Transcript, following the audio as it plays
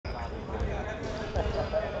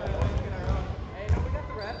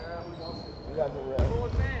got the rep.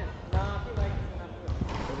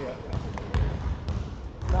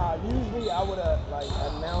 Nah, usually I would have like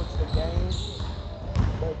announced the game,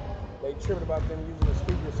 but they tripped about them using the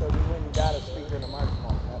speaker, so we went and got a speaker and a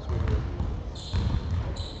microphone. That's what it is.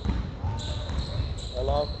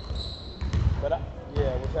 Hello? But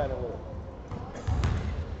yeah, what's happening with it?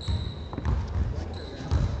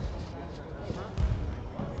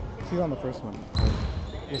 She's on the first one.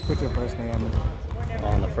 Just put your first name.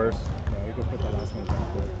 On the first? Yeah, you can put the last name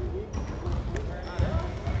down there.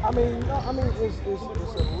 I mean, no, it's a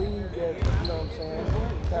league that, you know what I'm saying,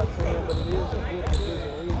 taps in, but it is a good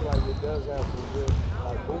division league. Like, it does have some good,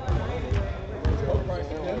 like, hoopers in it. Coke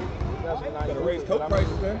prices, then. That's what I Gotta raise Coke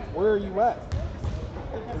prices, then. Where are you at?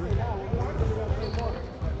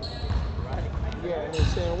 Yeah, and they're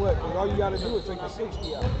saying what? Because all you got to do is take the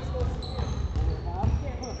 60 out.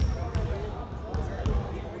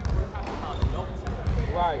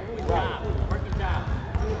 Right.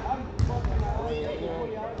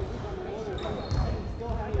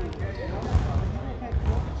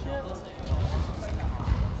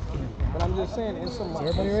 But I'm just saying, it's some. Is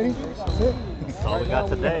everybody ready? That's it? That's all we got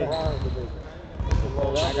today. I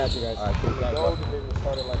got you guys. All right, cool. The gold division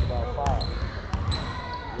started like about 5. You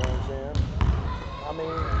know what I'm saying? I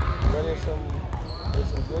mean, but it's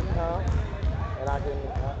some good comp, and I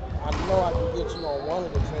know I can get you on one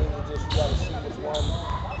of the teams. It's just you got to see which one.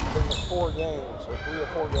 There's 4 games, or 3 or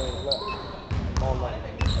 4 games left online.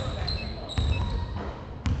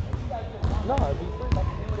 No, it'd be free.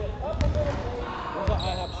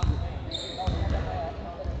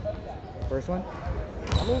 First one?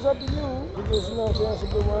 I mean, it's up to you. Because, you know what I'm saying, some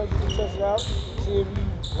good ones. You can test it out, see if you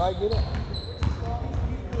like it.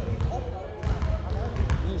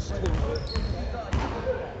 You stupid.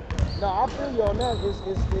 No, I feel you on that. It's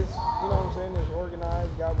you know what I'm saying, it's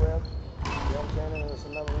organized, got reps. You know what I'm saying, and it's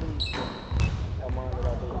another league of mine that I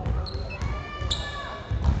do.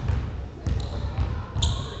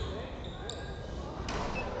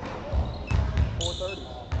 4:30.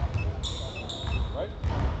 Right?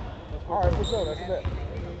 All right, for sure. That's a bet.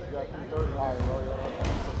 You got 3:30. All right,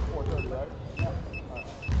 4:30, right? Yeah.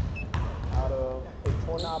 Out of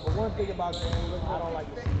 20. Nah, but one thing about games, I don't like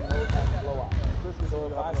to see those type of blowouts. So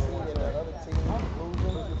if I see that the other team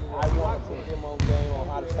losing, I want to put them on game on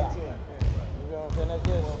how to stop. You know what I'm saying? That's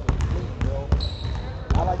just me, bro.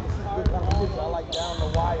 I like to see good competition. I like down the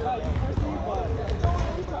wire games.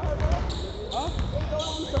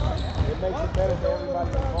 It makes it better for everybody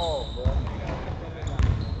involved, bro.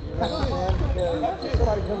 You know what I'm saying? Because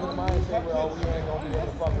somebody comes to mind and say, well, we ain't going to be able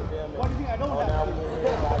to fuck with them. And, oh, now we're going to be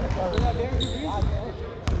like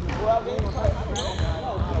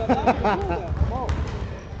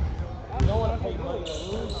you don't want to pay money to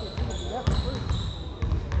lose. That's free.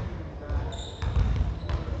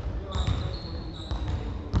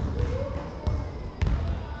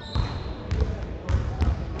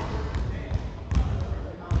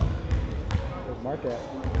 Where's Mark at?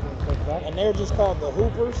 And they're just called the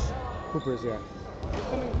Hoopers? Hoopers, yeah.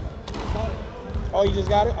 Oh, you just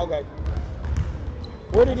got it? Okay.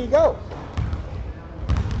 Where did he go?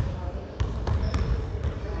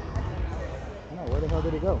 No, where the hell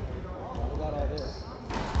did he go? We got all this.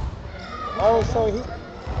 Oh, so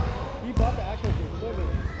He bought the actual equipment.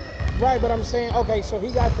 right, but I'm saying, okay, so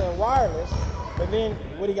he got the wireless, but then,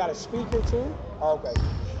 what, he got a speaker too? Okay.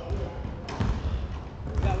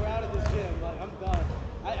 Yeah, we're out of this gym. Like, I'm done.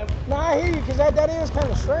 No, I hear you, because that is kind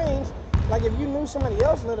of strange. Like, if you knew somebody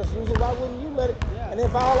else let us use it, why wouldn't you let it? Yeah. And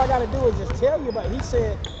if all I got to do is just tell you about it. He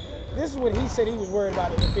said, this is what he said he was worried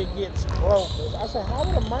about it if it gets broke. I said, how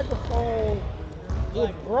would a microphone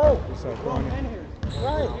get broke? It's so Grown funny. men here.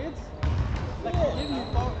 Right. Kids, like, they're giving you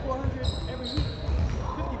about 400 every week.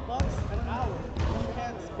 $50 an hour. And you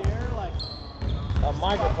can't spare, like, A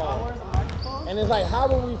microphone. $5 a microphone. And it's like, how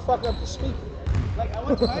would we fuck up the speaker? Like, I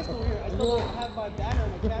went to high school here. I still don't have my banner,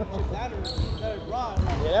 my championship banner that I brought.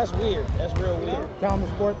 Like, Yeah, that's weird. That's real weird. Tell him the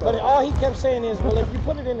sport, But though. all he kept saying is, well, if you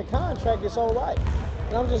put it in the contract, it's all right.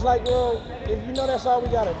 And I'm just like, well, if you know that's all we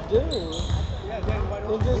got to do, yeah, then why then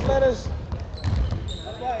don't just let us.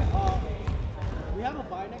 That's why we have a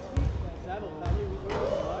bye next week. Because I have a family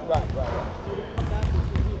weekend. Right. So we come back in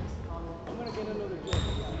 2 weeks. I'm going to get another gym.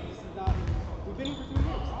 This is not, we've been here for 3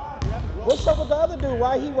 years. We haven't grown. What's up with the other dude?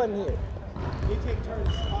 Why he wasn't here? They take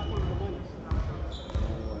turns talking the money.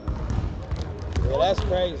 Yeah, that's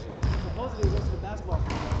crazy. Supposedly he goes to the basketball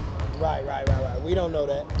team. Right. We don't know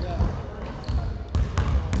that. Yeah.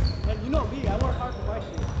 And you know me, I work hard for my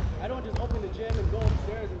shit. I don't just open the gym and go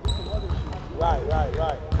upstairs and do some other shit.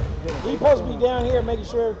 Right. He's supposed to be down here making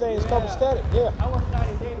sure everything's copacetic. Yeah. I work night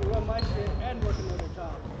and day to run my shit and work another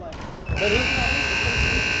job. Like, But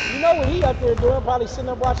he, you know what he up there doing? Probably sitting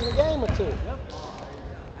up watching a game or two. Yep.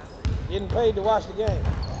 Getting paid to watch the game.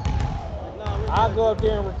 Nah, I'll go up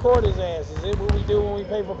there and record his ass. Is it what we do when we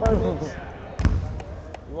pay for permits?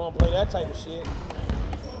 You want to play that type of shit?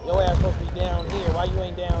 Your ass supposed to be down here. Why you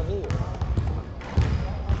ain't down here?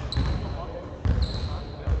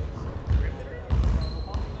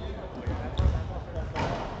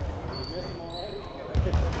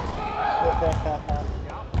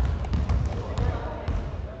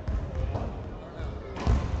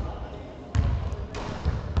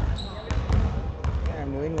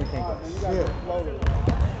 Damn, New England can't go You got shit. a floater.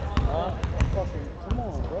 Huh? Fucking, come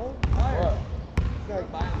on, bro. What? You got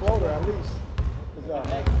a floater at least. Good job,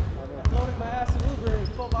 man. I floated my ass in Uber in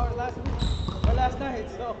 12 hours last night,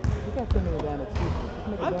 so. You got too many damn excuses. Just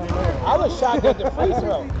make a I'm damn tired. leg. I was shocked at the free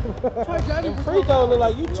throw. Try driving Them for free 12 throws look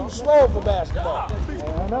hours. like you too slow for basketball.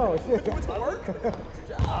 I know, shit. Come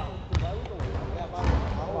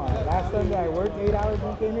on, last Sunday I worked 8 hours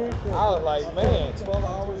and came here. Shit. I was like, man, 12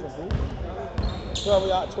 hours of hoop? 12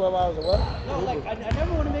 hours of what? No, like, I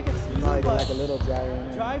never want to make excuses, Like but a little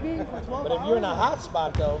gyro. driving for 12 hours. But if you're in a hot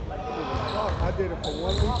spot, though, I did it for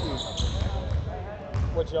 1 weekend.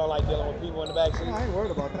 what you don't like dealing with people in the back seat? I ain't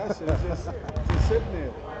worried about that shit. It's just sitting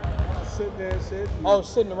there. Just sitting there and shit. Oh,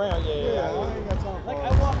 sitting around, yeah. Yeah, I ain't got time for Like, all I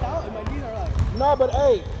that. walked out and my knees are like, No, but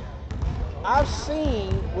hey, I've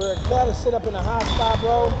seen where a cat will sit up in a hot spot,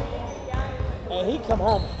 bro, and he come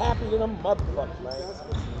home happy to them motherfuckers, man.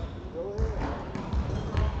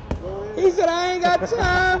 He said, I ain't got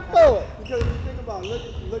time for it. Because if you think about it,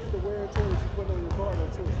 look at the wear and tear that you put on your car though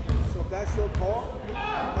too. So if that's your car,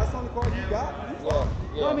 that's the only car you got.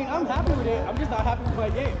 Yeah, no, I mean, I'm happy with it. I'm just not happy with my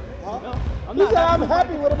game. Huh? You know? I'm He not said, I'm with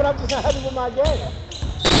happy my with it, but I'm just not happy with my game.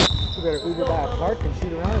 You better Uber by a park and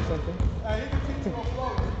shoot around or something. Hey, he can teach you on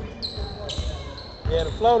float. Yeah,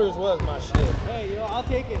 the floaters was my shit. Hey, you know, I'll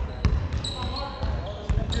take it.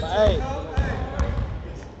 But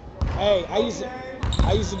hey, I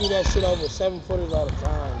used to do that shit over 7-footers all the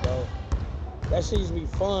time, bro. That shit used to be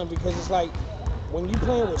fun because it's like when you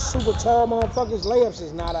playing with super tall motherfuckers, layups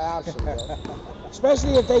is not an option, bro.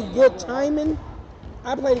 Especially if they good timing.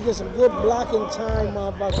 I played against some good blocking time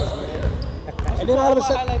motherfuckers, man. And then all of a Put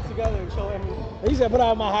my sudden, highlights together and show everyone. he said, put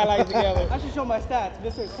all my highlights together. I should show my stats.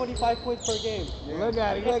 This is 25 points per game. Look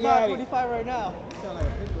at it, It's look not at it. 25 right now. You sound like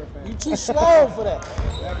a Pittsburgh fan. You too slow for that.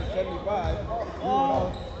 Back in 75.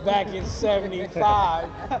 Oh, Back in 75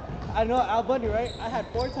 I know Al Bundy, right? I had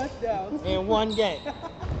 4 touchdowns. in one game.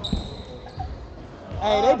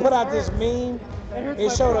 Hey, they put out this meme. It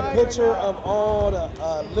showed a picture of all the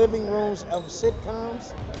living rooms of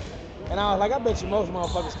sitcoms. And I was like, I bet you most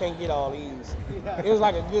motherfuckers can't get all these. It was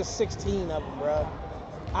like a good 16 of them, bro.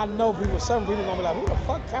 I know some people gonna be like, who the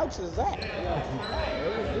fuck couch is that?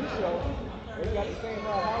 It was this show. They got the same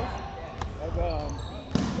house as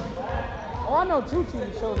Oh, I know 2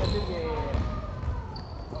 TV shows that do that.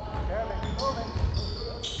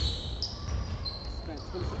 Spent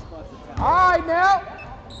 26 bucks a time. All right, now.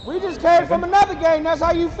 We just came from another game. That's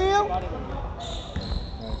how you feel? That's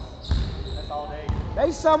all day.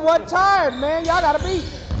 They somewhat tired, man. Y'all gotta beat.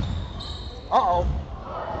 Uh-oh.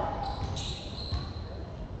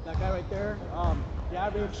 That guy right there, he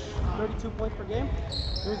averaged 32 points per game.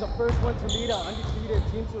 He was the first one to lead an undefeated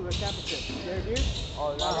team to a championship. Gary Beard.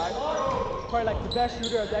 Oh, is that right? Probably like the best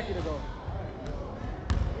shooter a decade ago.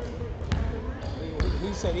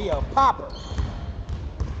 He said he a popper.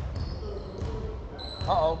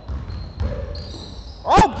 Uh-oh.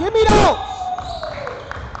 Oh, give me those!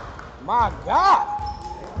 My God.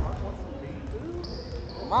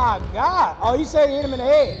 My God. Oh, he said he hit him in the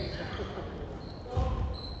head.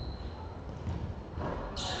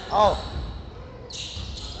 Oh.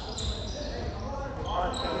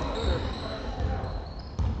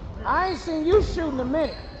 I ain't seen you shoot in a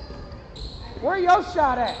minute. Where your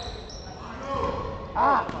shot at?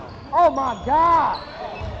 Ah. Oh my God.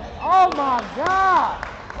 Oh my God.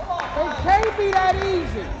 It can't be that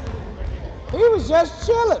easy. He was just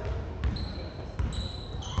chilling.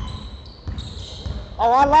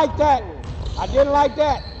 Oh, I like that. I didn't like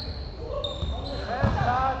that.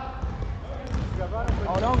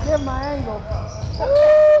 Oh, don't give my angle.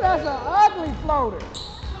 Ooh, that's an ugly floater.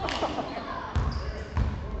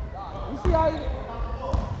 You see how he...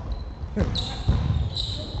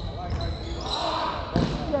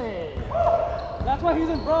 Yeah. That's why he's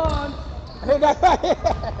in bronze.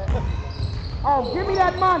 Oh, give me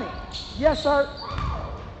that money. Yes, sir.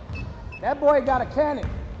 That boy got a cannon.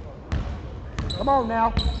 Come on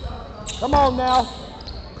now. Come on now.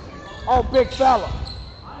 Oh, big fella.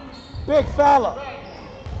 Big fella.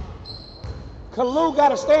 Kalu got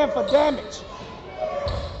to stand for damage.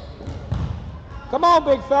 Come on,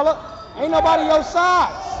 big fella. Ain't nobody your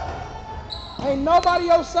size. Ain't nobody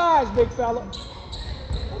your size, big fella.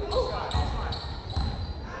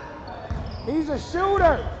 He's a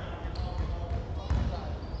shooter.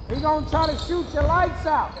 He's going to try to shoot your lights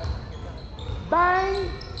out. Bang,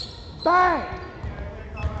 bang.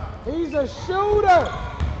 He's a shooter.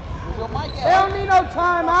 They don't need no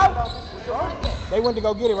timeout. They went to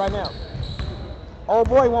go get it right now. Old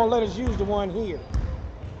boy won't let us use the one here.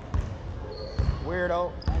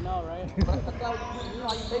 Weirdo. I know, right?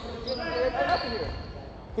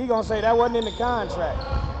 He gonna say that wasn't in the contract.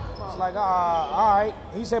 It's like, all right.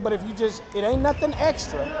 He said, but if you just, it ain't nothing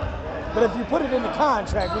extra. But if you put it in the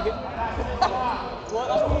contract, we get.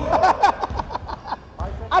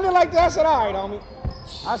 I didn't like that. I said, all right, homie.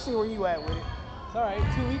 I see where you at with it. It's all right.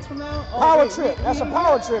 2 weeks from now. Power trip. That's a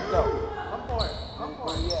power trip, though. I'm for it. I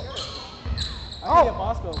Oh. can get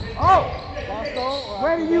Bosco. Oh, Bosco. Or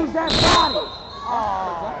way to use that body.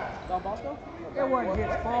 Oh, Don Bosco? it wasn't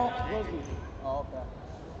his fault. Rosemead. Oh, okay.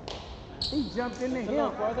 He jumped into It's a little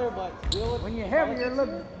him. further, but deal with When you're heavier, it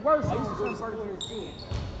looks worse I on used to go to some school person. in your team.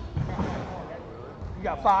 You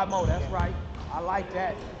got 5 more, that's right. I like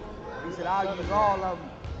that. He said, I'll use all of them.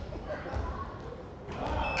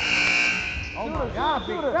 Oh my God,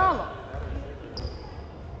 big fella.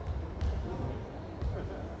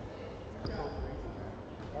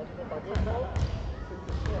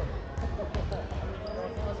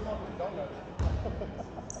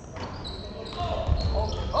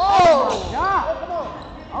 Oh my God.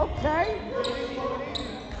 Okay.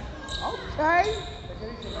 Okay.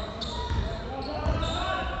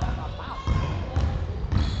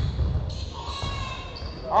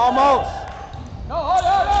 Almost. No, hold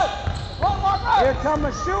on. One more. Here come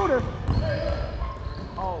a shooter.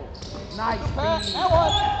 Oh, nice pass. That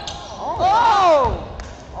one. Oh.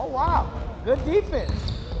 Oh, wow. Good defense.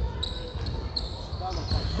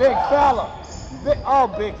 Big fella. Big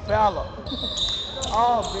fella.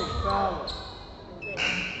 Oh, big fella.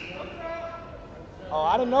 Oh,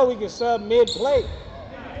 I didn't know we could sub mid-play.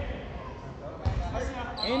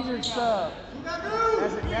 Injured sub.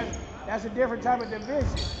 That's a different type of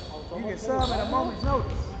division. You can sub at a moment's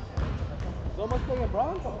notice. So much playing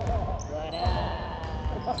bronze?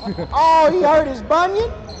 Oh, he hurt his bunion?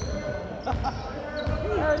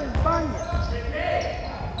 He hurt his bunion.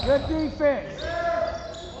 Good defense.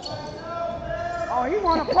 Oh, he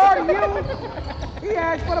want to party you. He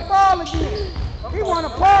asked for the ball again. He want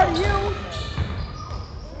to party you.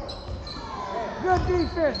 Good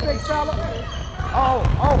defense, big fella.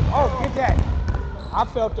 Oh, get that. I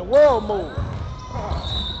felt the world move.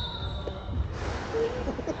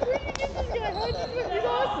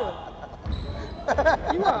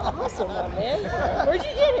 You are awesome, my man. Where'd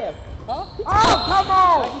you get him? Huh? Oh, come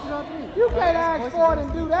on. You can't ask for it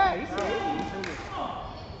and do that.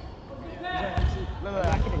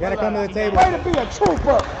 You gotta come to the table. Way to be a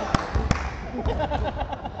trooper.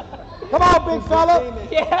 Come on, big fella.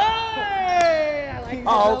 Yeah! I like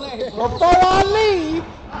Oh, before I leave,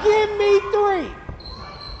 give me 3.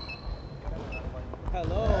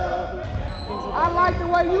 Hello. I like the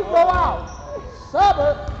way you go out.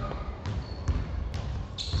 Suburb.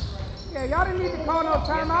 Yeah, y'all didn't need to call no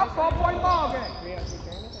timeout. 4-point ball game.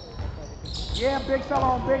 Yeah, big fella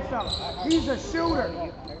on big fella. He's a shooter.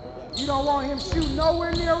 You don't want him shooting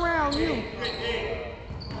nowhere near around you.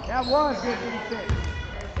 That was good defense.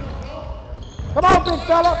 Come on, big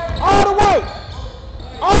fella. All the way.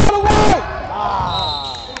 All the way.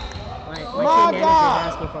 Ah. My My team God. manager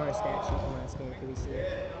asking for our stat sheet from last game. Can we see it?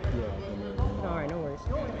 Yeah. All right, no worries.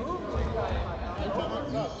 I'm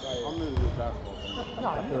new to this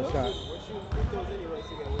basketball thing. First shot.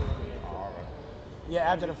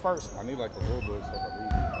 Yeah, after the first. I need like a rule book so I can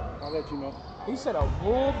read it. I'll let you know. He said a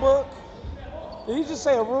rule book. Did he just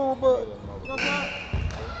say a rule book?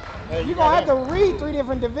 You're going to have to read 3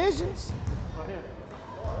 different divisions.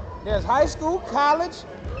 There's high school, college,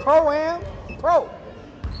 pro-am, pro.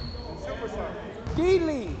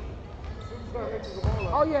 D-League.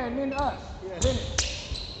 Oh, yeah, and then us. Then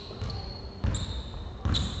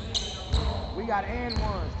we got and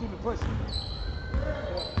ones. Keep it pushing.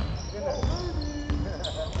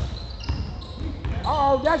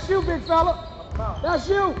 Uh-oh, that's you, big fella. That's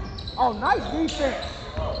you. Oh, nice defense.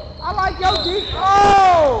 I like your defense.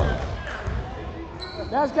 Oh!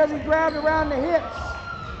 That's because he grabbed around the hips.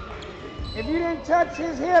 If you didn't touch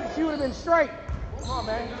his hips, you would have been straight. Come on,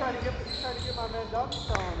 man. You trying to get my man Doggy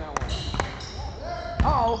Style on that one.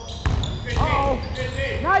 Uh-oh. Uh-oh.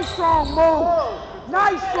 Nice strong move.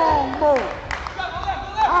 Nice strong move.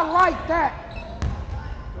 I like that.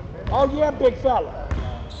 Oh yeah, big fella.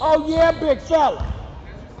 Oh yeah, big fella.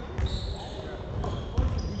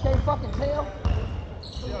 You can't fucking tell.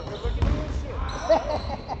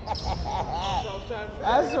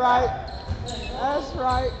 That's right. That's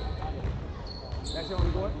right. That's your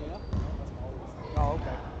only boy? Oh,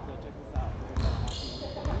 okay.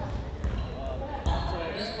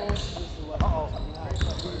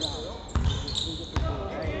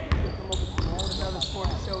 Another sport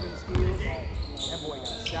to show them skills. That boy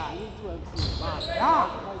got shot. My God.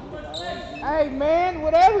 Hey, man,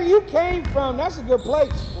 whatever you came from, that's a good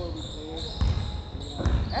place.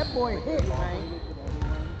 That boy hit, man.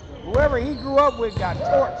 Whoever he grew up with got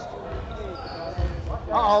torched.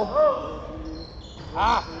 Uh-oh.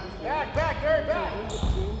 Ah. Back, Gary, back.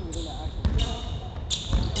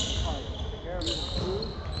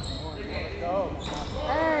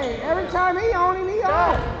 Hey, every time he on him, he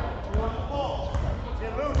on.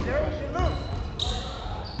 Get loose, Gary, get loose.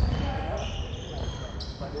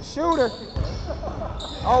 The shooter.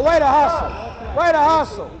 Oh, way to hustle. Way to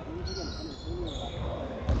hustle.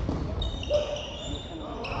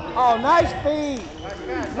 Oh, nice feed.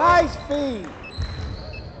 Nice feed.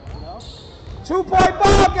 2-point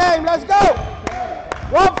ball game. Let's go.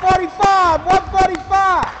 145.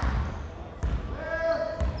 145.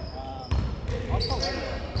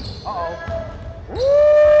 Uh-oh.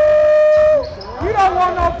 Woo! You don't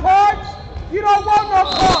want no parts. You don't want no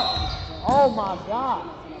parts. Oh, my God.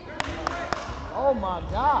 Oh, my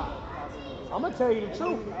God. I'm going to tell you the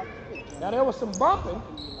truth. Now, there was some bumping,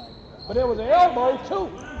 but there was an elbow, too.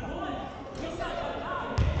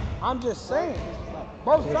 I'm just saying.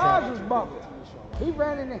 Both sides was bumping. He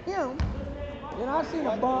ran into him, then I seen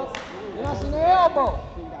a bump, then I seen the elbow.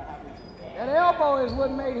 That elbow is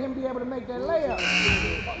what made him be able to make that layup.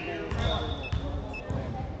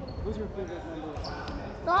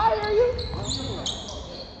 No, I hear you.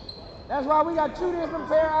 That's why we got two different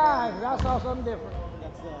pair of eyes. I saw something different.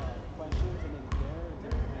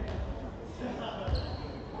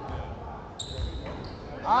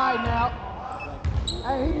 All right, now.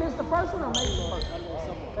 Hey, he missed the first one or made the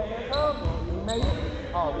first one? He made it?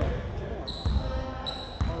 Oh, okay.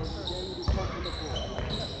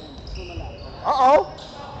 Uh-oh.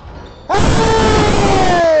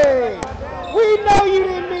 Hey! We know you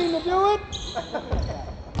didn't mean to do it.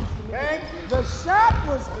 The shot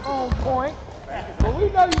was on point, but we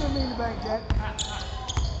know you didn't mean to bank that.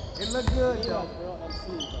 It looked good, though.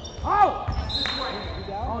 Oh!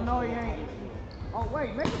 Oh, no, he ain't. Oh,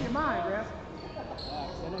 wait, make up your mind, Ref.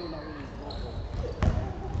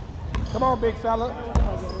 Come on, big fella.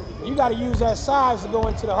 You got to use that size to go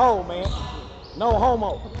into the hole, man. No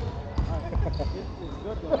homo.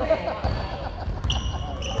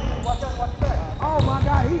 Oh, my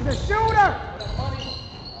God, he's a shooter.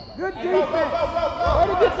 Good defense. Where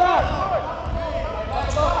did he get that?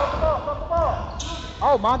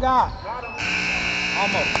 Oh, my God.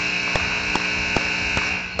 Almost.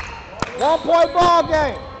 1-point ball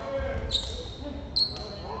game.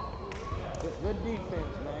 Good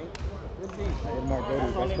defense, man. Good defense.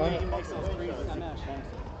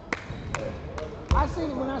 I seen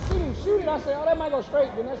it when I seen him shoot it. I said, "Oh, that might go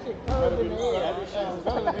straight." Then that shit curved in the air.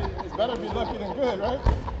 It's better to be lucky than good, right?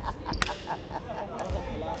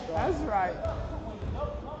 That's right.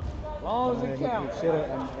 As long as it counts.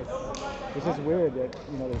 It's just weird that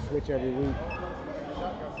they switch every week.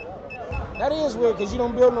 That is weird because you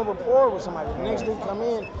don't build no rapport with somebody. The next dude come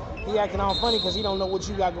in, he acting all funny because he don't know what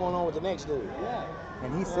you got going on with the next dude. Yeah.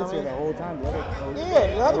 And he sits here the whole time. The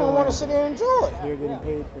other one want to sit there and enjoy it. Here getting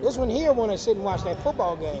paid for this one here want to sit and watch that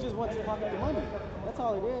football game. He just wants to pocket the money. That's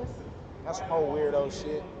all it is. That's some old weirdo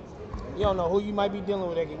shit. You don't know who you might be dealing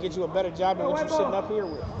with that can get you a better job than what you're sitting up here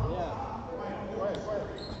with. Yeah.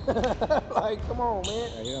 Like, come on, man.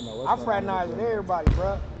 Yeah, you don't know I fraternize with everybody,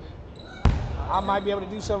 bro. I might be able to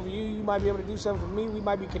do something for you. You might be able to do something for me. We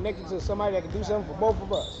might be connected to somebody that can do something for both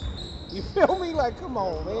of us. You feel me? Like, come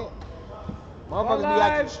on, man. Motherfuckers be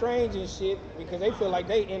acting strange and shit because they feel like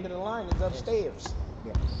they end of the line is upstairs.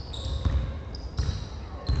 Yeah.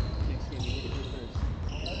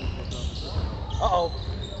 Uh-oh.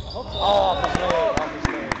 Oh, off his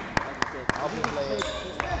leg. Off his leg.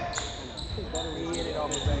 He hit it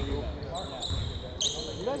off his ankle.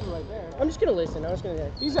 You guys are right there. I'm just gonna listen. I was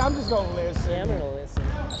gonna. He said, I'm just gonna listen. Yeah, I'm gonna listen.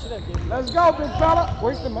 Let's go, big fella.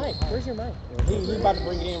 Where's the mic? Where's your mic? He's about to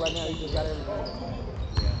bring it in right now. He just got everything.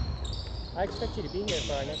 I expect you to be here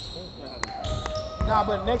for our next game. Nah,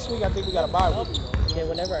 but next week I think we got a bye week. Yeah,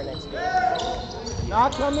 whenever our next game. Nah, I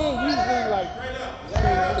come in usually like 2,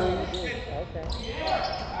 3. Okay.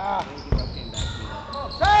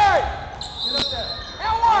 Say!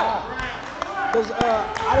 L1! Because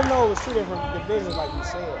I didn't know it was 2 different divisions like you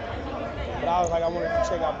said. But I was like, I wanted to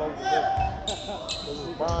check out both divisions. This is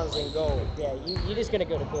bronze and gold. Yeah, you're just gonna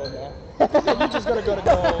go to gold now. You're just gonna go to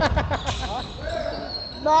gold.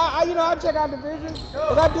 Nah, I check out divisions.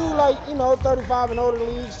 Because I do like, 35 and older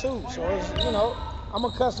leagues too. So it's, I'm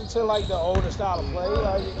accustomed to like the older style of play.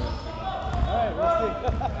 Like, Alright, we'll see.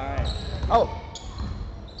 Alright. oh.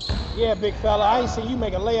 Yeah, big fella. I ain't seen you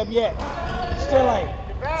make a layup yet. Still ain't.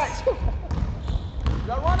 Get back. You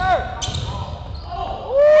got a runner.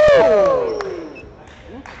 Woo!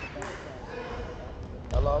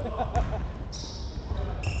 Hello?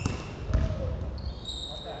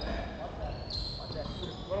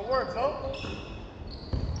 What it works, huh?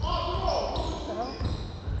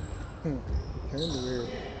 Turn the rear.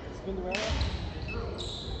 Spin the railroad.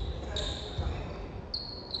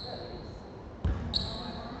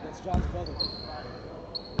 That's John's brother.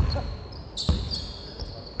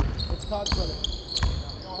 It's Todd's brother.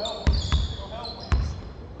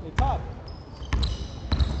 Hey, Todd.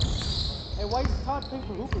 Hey, why is Todd paying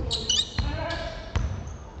for hoopers?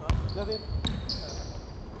 Nothing.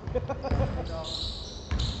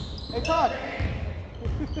 Hey, Todd.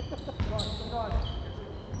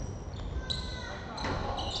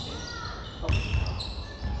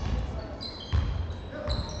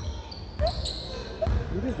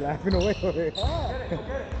 You're just laughing away over there.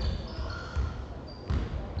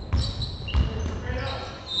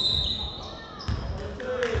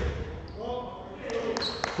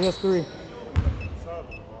 He has 3.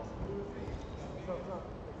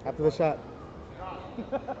 After the shot.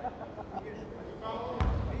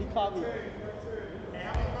 He caught me.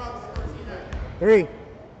 3. You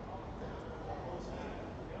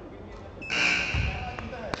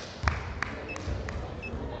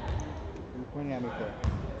pointing at me for?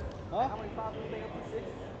 Huh?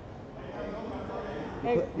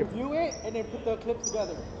 Hey, review it and then put the clips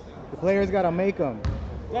together. The players gotta make them.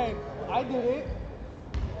 Dang, I did it.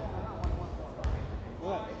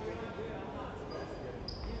 What?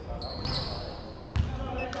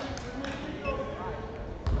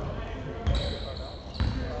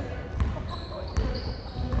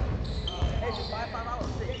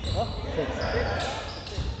 Huh? 6.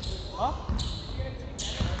 Huh?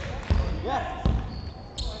 Yeah.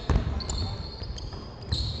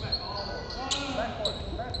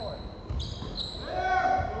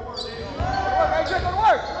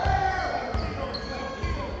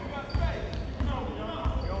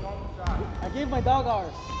 I gave my dog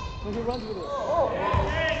ours, so he runs with it.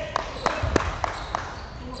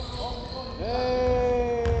 Hey!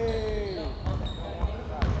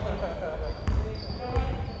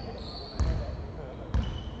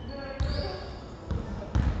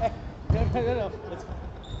 Hey, no. It's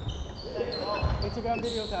Instagram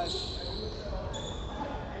video time.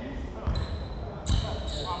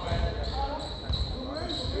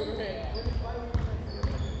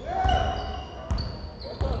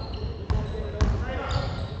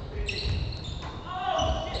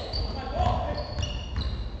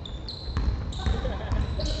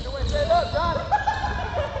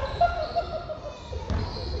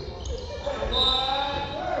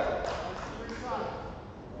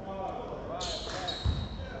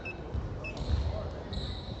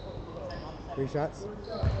 Three shots.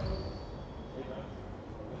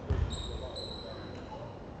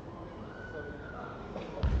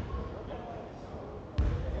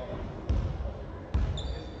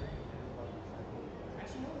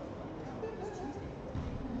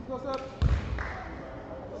 What's up?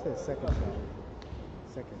 It says second shot.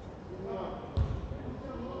 Second.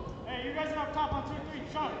 Hey, you guys are up top on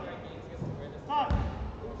 2-3. Sean. Top.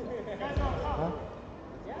 You guys are up top. Huh?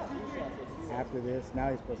 After this, now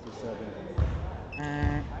he's supposed to be subbing.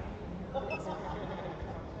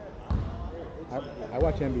 I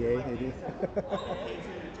watch NBA, they do.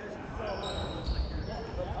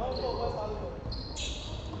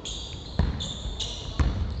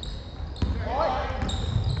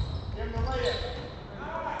 Give him the layup.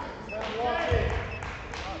 Let him walk in.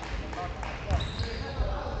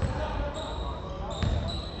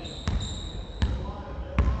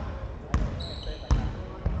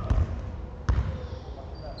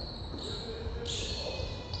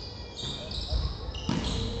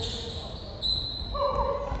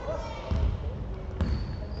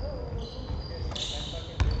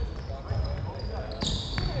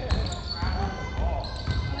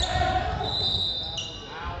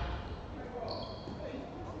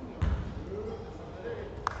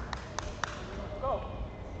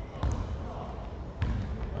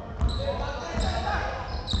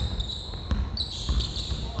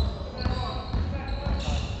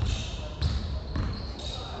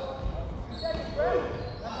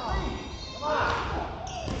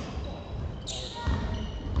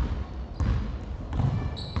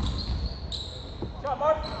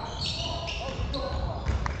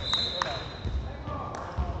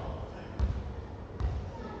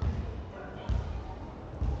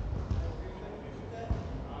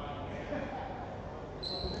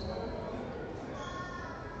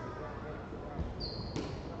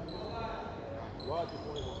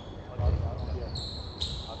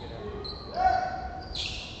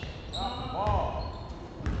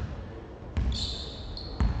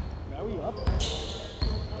 Now we up.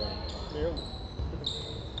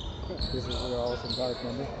 This is all some dark,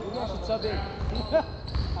 remember? Maybe I should sub in.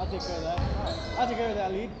 I'll take care of that. I'll take care of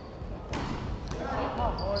that lead.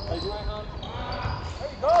 Are you doing, Hans? There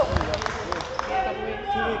you go.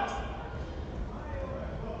 2 weeks.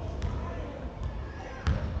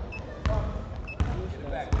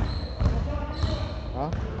 Huh?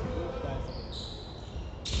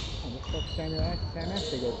 Oh, what the fuck Sam Ash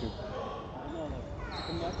they go to? I don't know, like,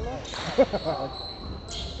 chicken mackerel?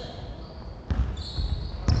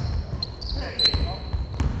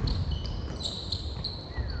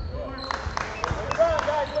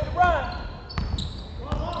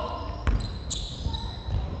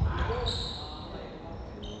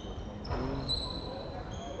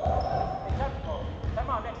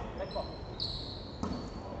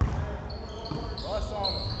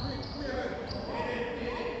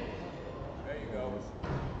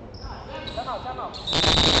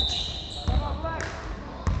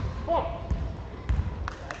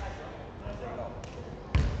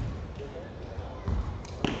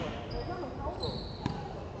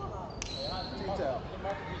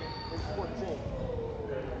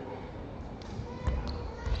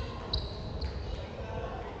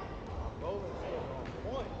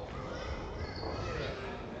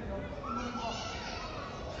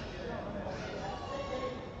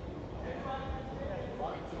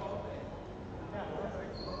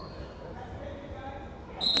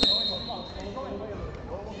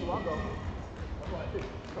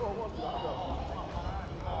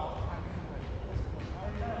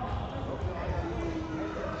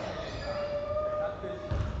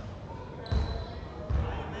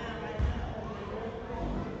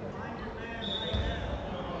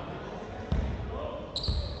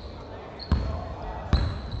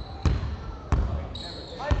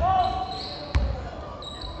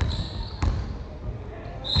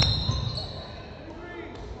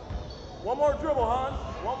 One more dribble, Hans.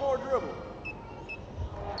 One more dribble.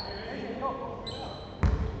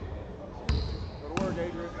 Go to work,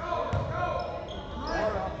 Adrian.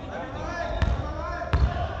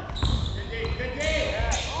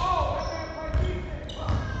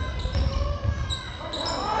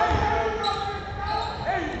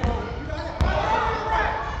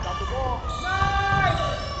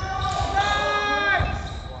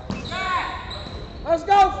 Let's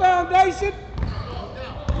go, Foundation.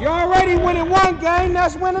 You already winning one game,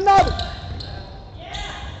 let's win another.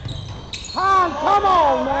 Han, come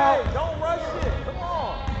on, man. Hey, don't rush it. Come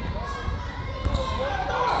on.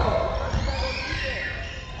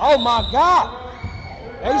 Oh, my God.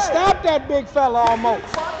 They stopped that big fella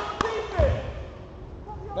almost.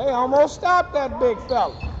 They almost stopped that big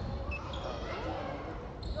fella.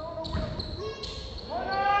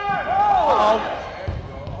 Uh-oh.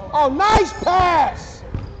 Oh, nice pass.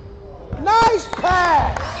 Nice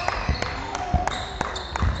pass.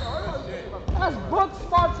 That's Brooks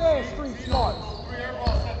Smarts and Street Smarts.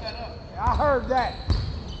 I heard that.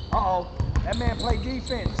 Uh-oh. That man played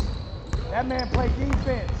defense. That man played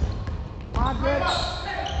defense. My goodness.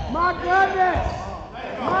 My goodness.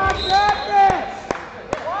 My goodness.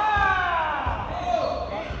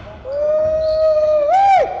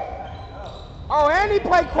 Woo-wee. Oh, and he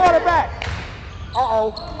played quarterback.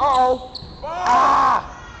 Uh-oh. Uh-oh. Ah.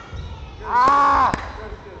 Ah.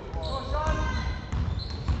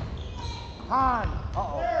 Han.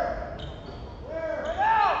 Uh-oh.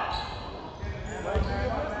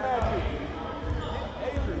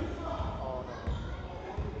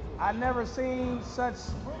 I've never seen such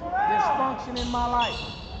dysfunction in my life.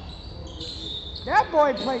 That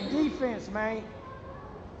boy played defense, man.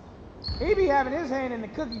 He be having his hand in the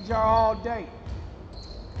cookie jar all day.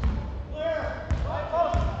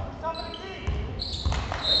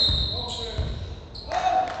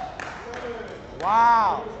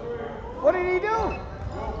 Wow. What did he do?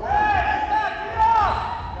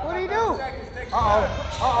 What did he do? Uh-oh.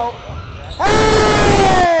 Uh-oh.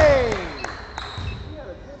 Hey!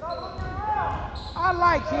 I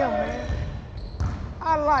like him, man.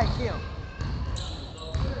 I like him.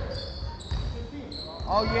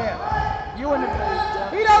 Oh, yeah. You in the...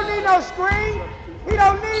 He don't need no a screen. He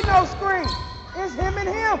don't need no screen. It's him and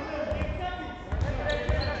him.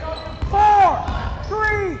 4,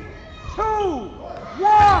 3, 2,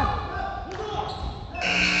 1.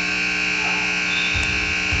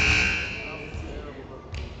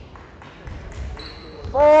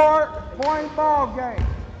 Four-point ball game.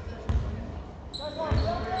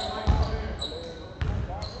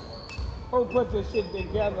 Who put this shit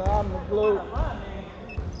together? I'm the glue.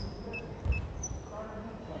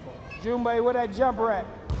 Jumbe, where that jumper at?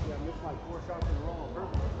 Yeah, I missed like 4 shots in a row on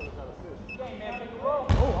purpose. I could have got a fish.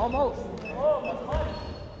 Oh, almost.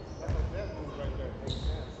 That's like that move right there.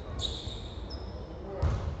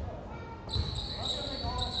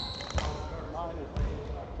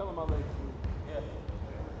 Tell him my legs.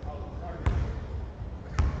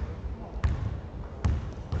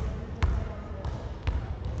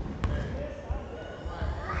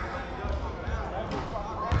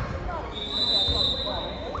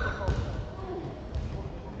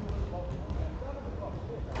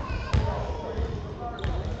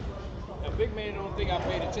 Big man don't think I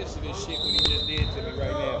paid attention to this shit what he just did to me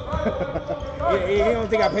right now. he don't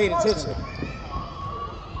think I paid attention.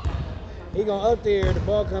 He gonna up there, the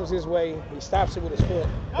ball comes his way, he stops it with his foot,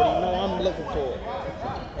 but he know I'm looking for it.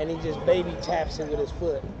 And he just baby taps it with his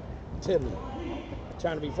foot to me.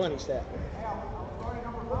 Trying to be funny style.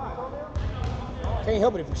 Can't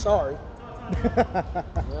help it if you're sorry. You know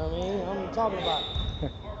what I mean? I'm talking about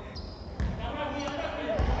it.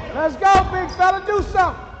 Let's go, big fella, do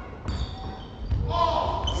something.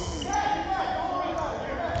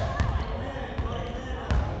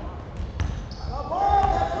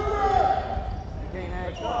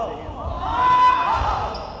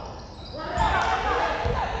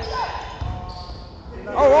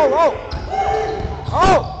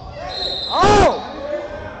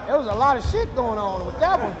 There was a lot of shit going on with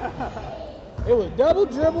that one. It was double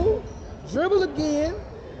dribble, dribble again,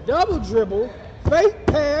 double dribble, fake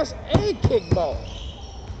pass, and kickball.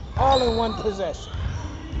 All in one possession.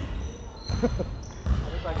 You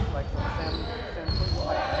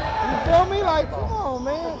feel me? Like, come on,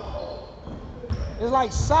 man. It's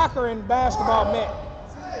like soccer and basketball met.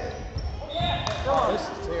 Oh, this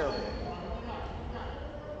is terrible.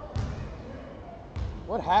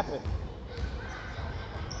 What happened?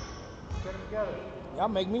 Get them together. Y'all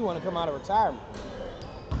make me want to come out of retirement.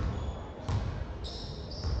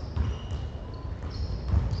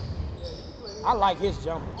 I like his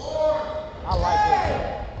jumper. I like his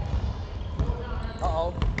jumper.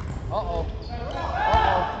 Uh-oh. Uh-oh.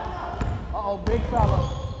 Uh-oh. Uh-oh, big fella.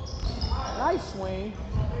 Nice swing.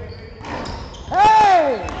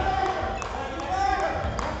 Hey!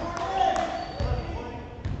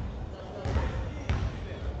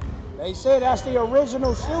 They say that's the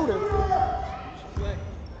original shooter.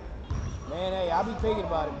 Man, hey, I be thinking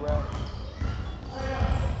about it, bro.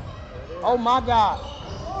 Oh, my God.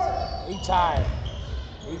 He tired.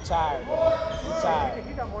 He tired, bro. He tired.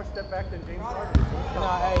 He got more step back than James Harden.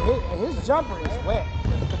 Nah, hey, his jumper is wet.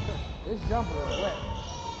 His jumper is wet.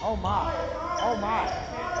 Oh, my. Oh, my.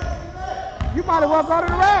 You might as well go to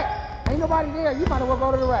the rack. Ain't nobody there. You might as well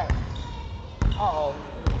go to the rack. Uh-oh.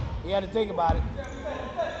 He had to think about it.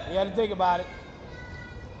 He had to think about it.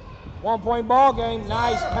 1-point ball game.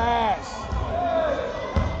 Nice pass.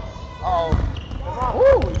 Uh-oh.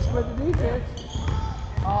 Woo, he split the defense.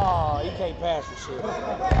 Oh, he can't pass for shit.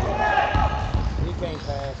 He can't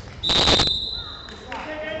pass.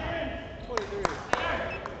 23.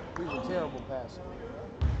 He's a terrible passer.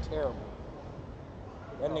 Terrible.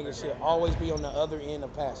 That nigga should always be on the other end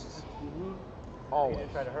of passes. Always. He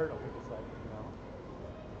didn't try to hurt him. He was like,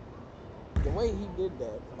 The way he did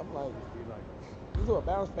that, I'm like, he threw a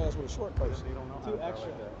bounce pass with a short person. they don't know how Too to extra.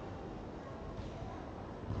 like that.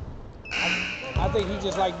 I think he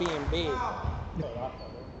just like being big.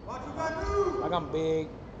 Like I'm big,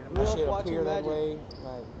 my shit appear that way.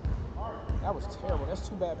 Like, that was terrible. That's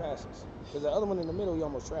 2 bad passes. Because the other one in the middle, he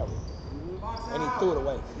almost traveled. And he threw it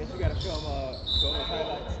away. Guess you gotta film his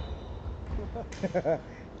highlights.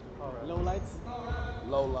 Low lights.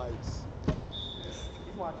 Low lights.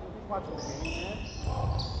 He's watching the game, man.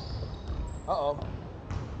 Uh-oh.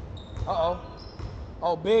 Uh-oh.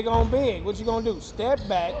 Oh, big on big. What you gonna do? Step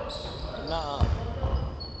back. Nuh-uh.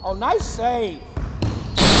 Oh, nice save.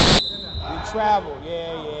 You traveled.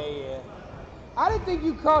 Yeah. I didn't think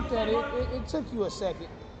you caught that. It took you a second.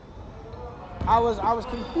 I was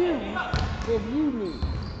confused if you knew.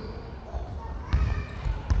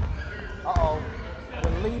 Uh-oh. The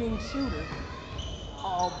leading shooter.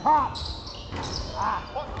 Uh-oh, pop.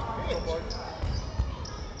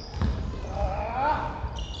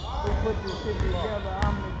 Who put this shit together?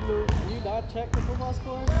 I'm the glue. not check the football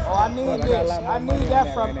score? Oh, I need Well, I got a this. lot more I money need on that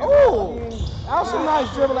that from. right now. Ooh, that was some nice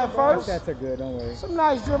dribble at My first. stats are good, don't worry. Some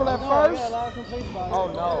nice dribble at No, I got a first. lot of complaints about it. Oh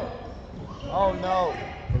no. Oh no.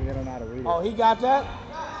 Maybe they don't know how to read it. Oh, he got that.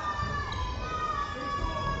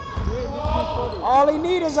 All he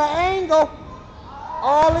need is an angle.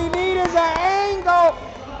 All he need is an angle.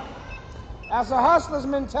 That's a hustler's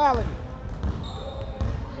mentality.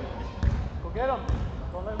 Go get him.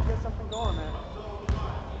 Don't let him get something going, man.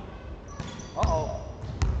 Uh-oh.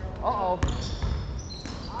 Uh-oh.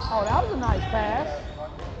 Oh, that was a nice pass.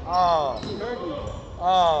 Oh.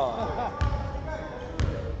 Oh.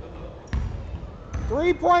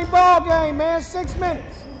 3-point ball game, man. 6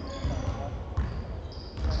 minutes.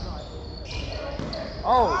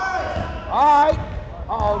 Oh. All right.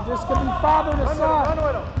 Uh-oh, this could be father to son. Run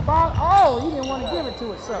with him. Oh, he didn't want to give it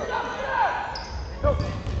to his son. Go.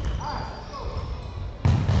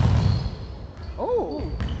 Oh.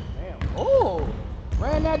 Damn. Oh.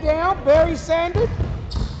 Ran that down. Barry Sanders.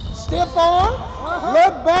 Stiff arm.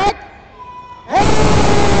 Look back.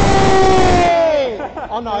 Hey!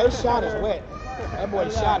 Oh no, his shot is wet. That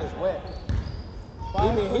boy's shot is wet.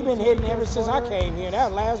 He been hitting ever since I came here. That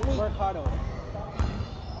was last week. Work hard on it.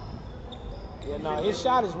 Yeah, no, his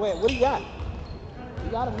shot is wet. What do you got? He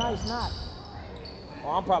got a nice knot.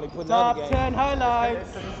 Oh, I'm probably putting Top another game. 10 highlights.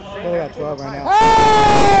 Oh, we got 12 right now.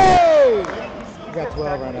 Hey! We got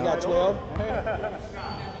 12 right You now. got 12?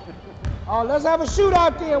 Oh, let's have a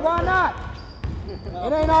shootout there. Why not?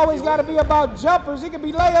 It ain't always got to be about jumpers. It can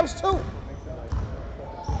be layups too.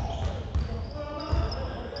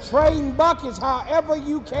 Trading buckets however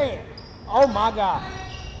you can. Oh my God.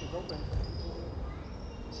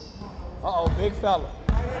 Uh-oh, big fella.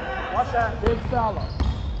 Watch that. Big fella.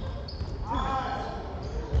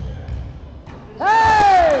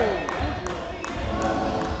 Hey!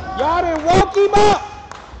 Y'all done woke him up.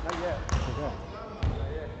 Not yet.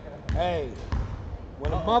 Hey,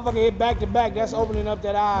 when a motherfucker hit back to back, that's opening up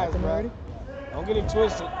that eyes, Them bro. already? Don't get it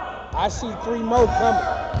twisted. I see 3 more coming.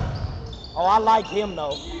 Oh, I like him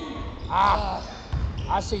though. I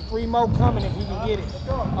see 3 more coming if he can get it.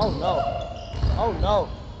 Oh no. Oh no.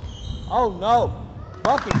 Oh no.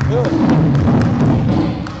 Bucket good.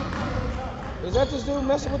 Is that this dude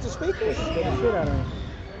messing with the speakers? Get the shit out of him.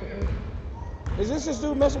 Is this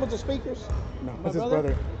dude messing with the speakers? No, it's his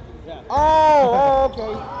brother. Yeah. Oh,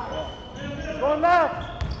 okay. Going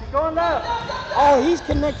left. He's going left. Oh, he's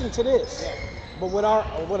connecting to this, but with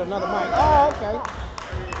another mic. Oh, okay.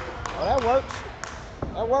 Oh, that works.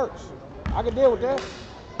 That works. I can deal with that.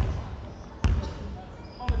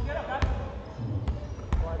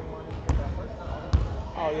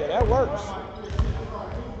 Oh yeah, that works.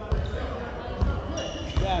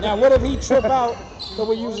 Yeah. Now, what if he trip out because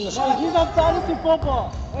we're using the No, speaker? he's on fantasy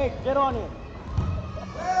football. Hey, get on it.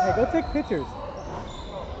 Hey, go take pictures.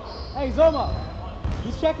 Hey, Zoma.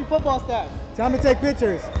 He's checking football stats. Tell him to take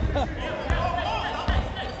pictures.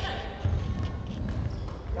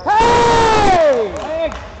 Hey!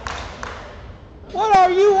 Hey, What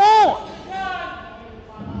are you on?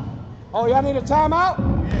 Oh, y'all need a timeout?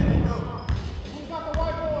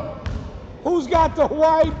 Who's got the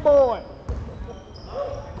whiteboard?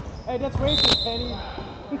 hey, that's racist, Penny.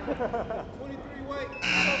 23 weight.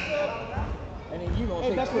 And then you gonna Hey,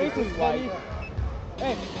 take that's 23 racist, white.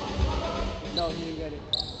 Penny. Hey. No, he didn't get it.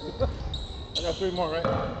 I got 3 more, right?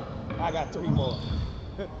 I got 3 more.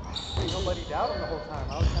 Hey, nobody doubted him the whole time.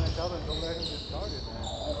 I was trying to tell them, don't let him get started, man.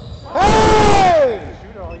 Hey!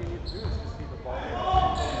 Shooter, all you need to do is just see the ball.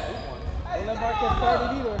 Don't let Mark get started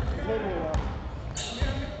either. He's hitting it well.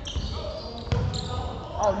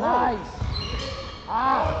 Oh, nice.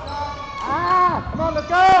 Ah! Ah! Come on, let's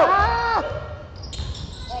go. Ah!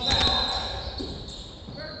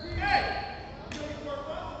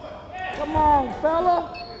 Come on, fella.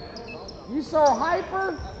 You so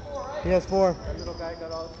hyper? He has 4. That little guy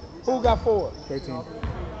got all. Who got 4? 13.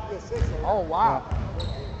 Oh, wow.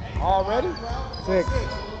 Already? 6.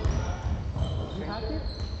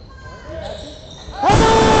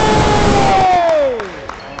 Hey!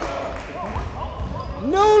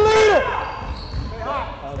 New leader!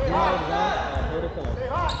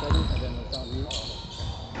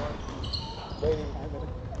 Baby,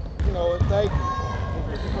 you know, thank you.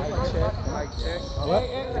 Mic check. What?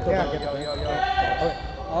 Yeah, get the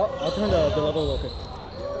I'll turn the level real quick.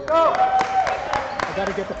 Go. I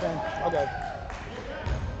gotta get the fan. Okay.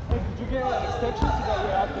 Hey, did you get an extension so that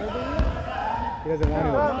you're out there doing it? He doesn't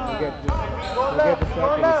want to get Go get left. Go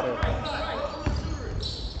distracted. left. He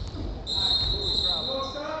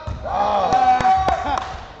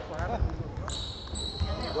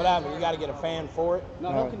said. What happened? You got to get a fan for it?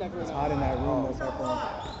 No, he'll connect right it's now. hot in that room. That's our phone.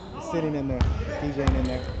 He's sitting in there, DJing in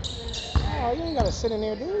there. Oh, you ain't got to sit in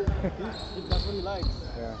there, dude. That's what he likes.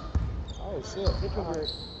 Yeah. Oh, shit.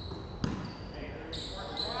 Introvert.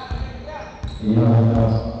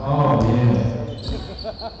 Oh, yeah.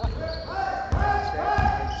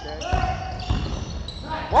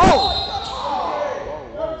 Whoa!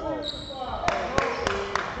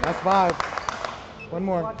 That's 5. One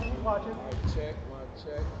more. Watching, he's watching. Check,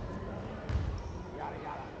 check.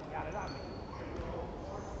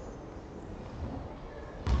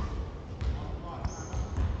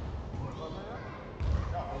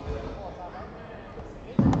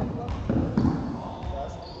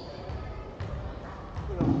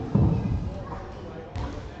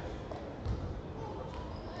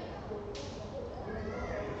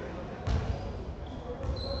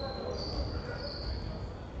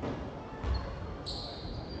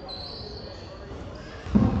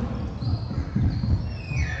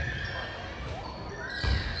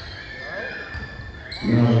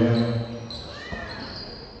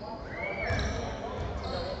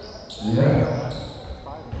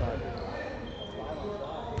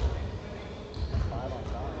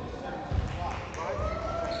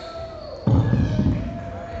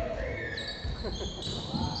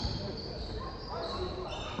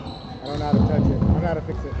 I don't know how to touch it. I don't know how to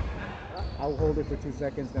fix it. I'll hold it for 2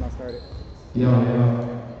 seconds, then I'll start it. Yeah. That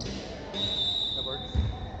works.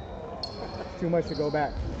 It's too much to go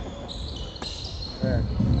back. There.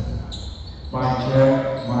 Mic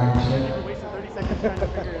check. You wasted 30 seconds trying to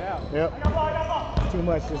figure it out. Yep. Too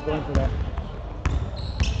much just going for that.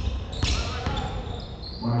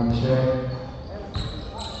 Mic check.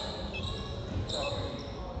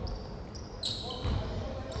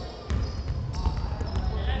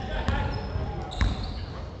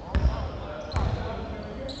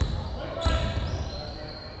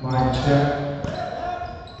 Mic check.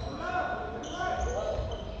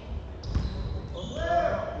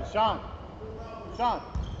 Sean.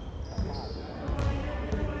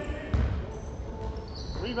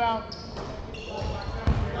 Rebound. Go.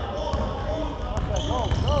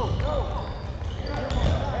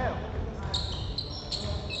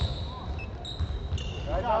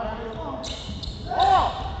 Right on. Go.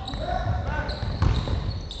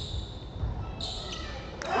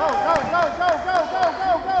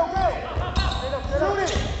 Shoot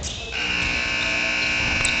it.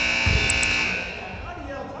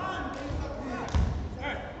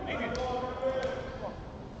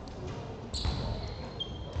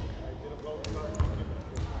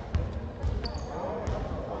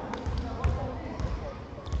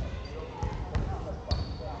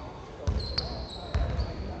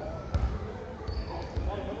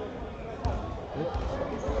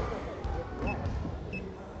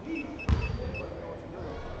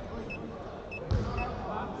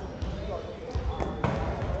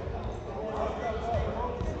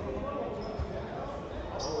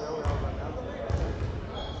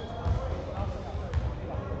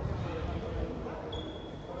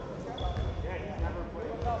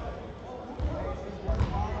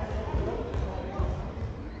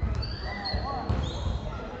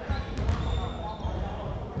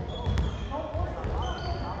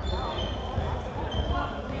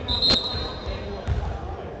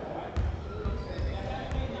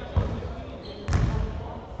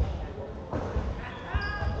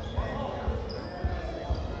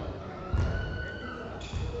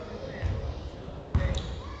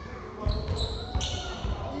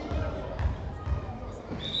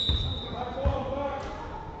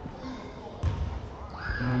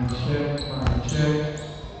 Mic check.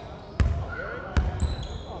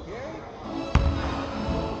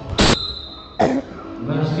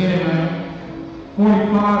 Let's get it, man.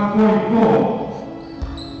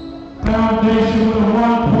 45-44. Foundation with a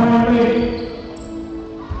 1-point lead.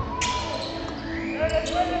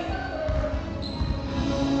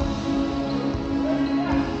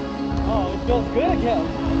 Oh, it feels good again.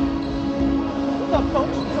 What's up,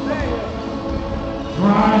 coach?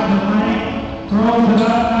 Drives the lane, throws it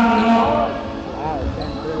up, not at all. Wow,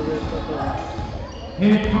 that's really good stuff.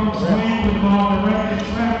 Here comes Wayne with the ball directed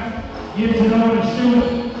track. Gives it over to Shooter.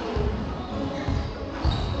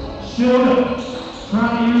 Shooter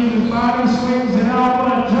trying to use his body, swings it out, but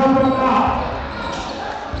a jumper out.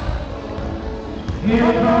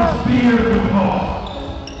 Here comes Beard with the ball.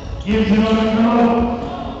 Gives it over to Miller.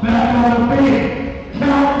 Back on the beat.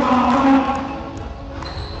 Count my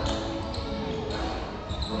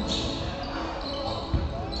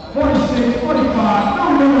 46-45, no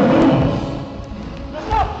number 4.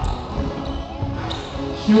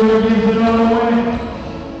 Shooter gives it all away.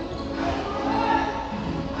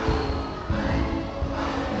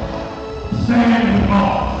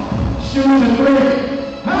 to 3.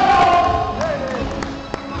 Help!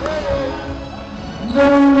 No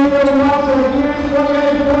leader Watson again,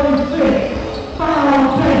 28-46.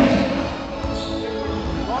 Foundation.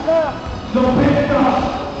 So picked up.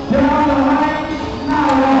 Down the lane,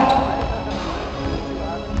 now off.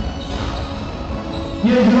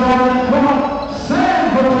 Gives it over to Clark. Sam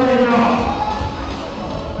for the leadoff.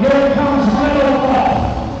 Here comes middle ball.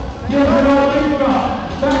 Gives it over to Luka.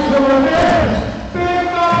 Back to Ramirez. Big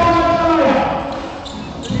ball on the layup.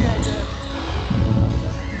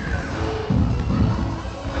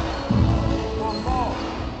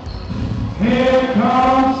 Here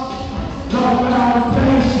comes the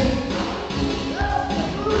foundation.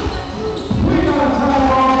 We got a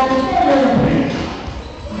timeout in please.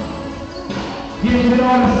 Gives it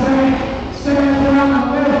on the same. Stands down the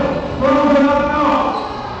middle. Throws it up north.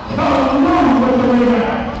 Comes along with the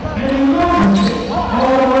rebound. And he loses it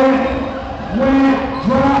all the way. When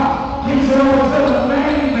drop. Gets it over to the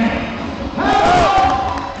main man. Hello!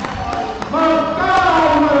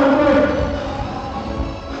 McCall with a break.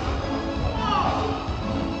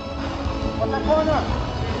 Corner.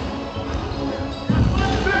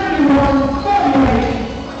 31-48.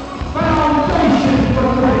 Foundation for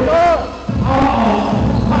 3.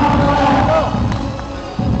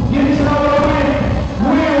 Gets it over the way.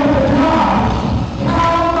 Will with the drive.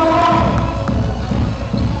 Count the line.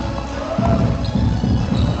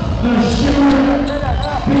 The shooter.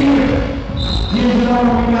 Peter. Gives it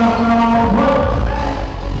over. We got Ronald Brooks.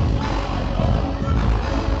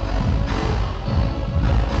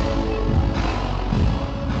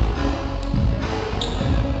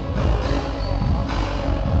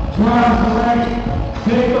 Drives the lane,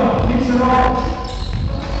 pick up, kicks it off.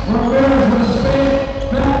 Ramirez with a spin,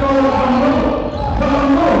 back over to Camus.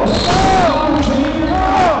 Camus,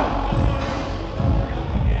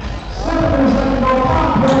 7 seconds to go,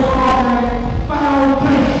 5-point ball,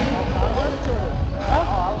 foundation.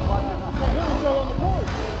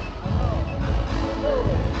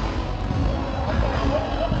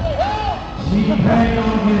 G-Pay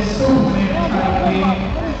on his Superman type game.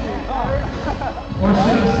 Or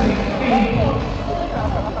should I say king?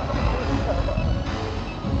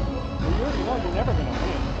 You're never gonna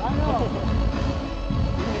win. I know.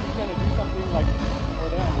 Even if you're trying to do something like or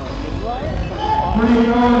down or Free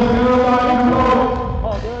throw is good by the road.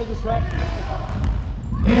 oh, there are distractions.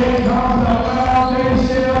 Here comes the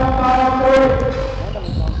foundation up by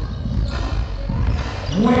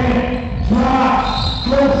 3. Win, drop,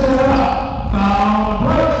 flips it up, foul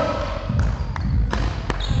break.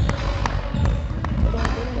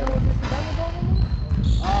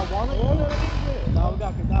 No, we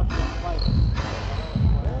got Gaddafi fight.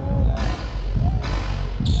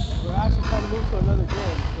 We're actually trying to move to another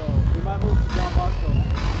gym, so we might move to John Bosco.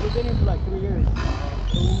 We've been here for like 3 years,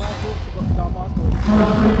 so we might move to John Bosco.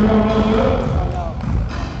 First free throw no good. Find out.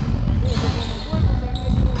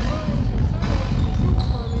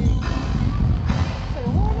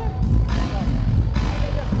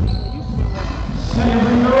 Second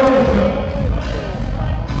free throw is good.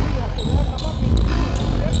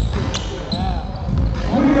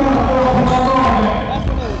 We got a 4-point ball game.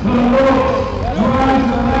 The Lord drives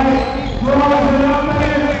the lane, throws it up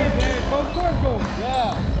there.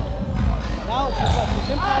 Yeah. Now it's just like the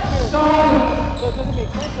impact here. Started. So it doesn't make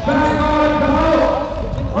sense to Back on the Camus.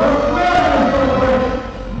 Ramirez for the break.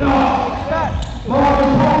 No. Ball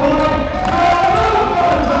is pulled away. Camus for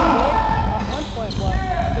the top. At one point, but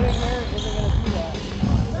sitting here isn't going to do that.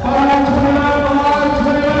 5:29 behind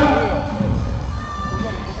 29.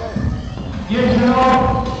 Gives it off.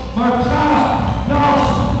 Marcella. No.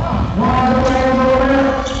 Winds away over there.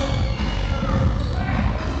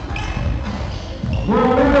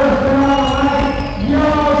 Ramirez down the lane.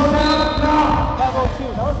 Yellow snap. No. 502.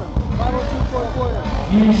 502 for a quarter.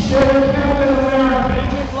 You should have kept it there.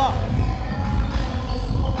 Good block.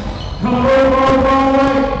 Camus goes all the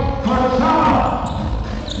way. Marcella.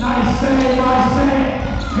 Nice save by Sam.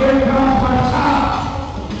 Here comes Marcella.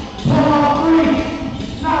 Pull up 3.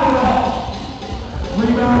 Not at all.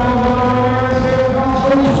 Rebound over Ramirez. Here comes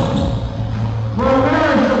Lewis.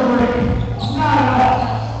 Ramirez the break. Not at all.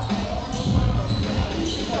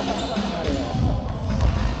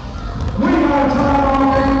 We got a timeout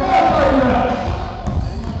game.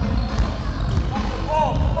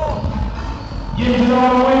 Gives it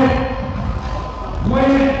all away.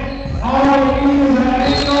 Win it. All he needs is an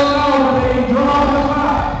 8-0 but he draws the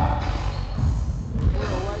foul.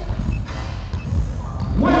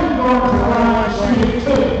 Win goes to round shooting 2.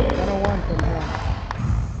 101 from here.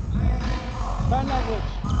 Find out which.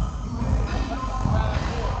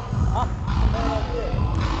 Huh?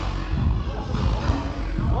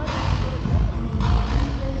 What?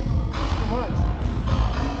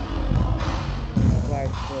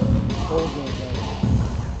 Old game, guys.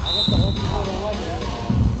 I guess the whole people don't like that.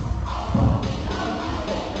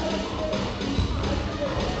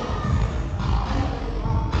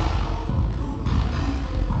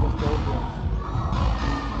 Just the old game.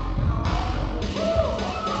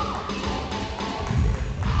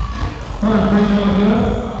 First free throw good.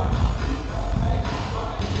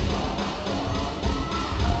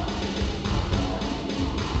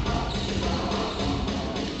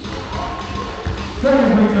 Second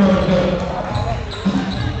free throw is good.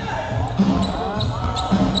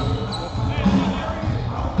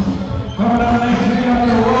 Coming up next, we got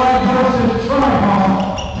the Roy versus Tribal.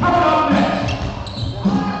 Coming up next.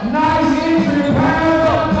 Nice entry pass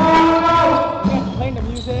up, timeout. He had to play the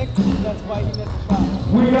music, that's why he missed the shot.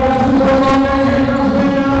 We got two more on there. Here comes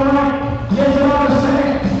Wayne down the right. Gets it on the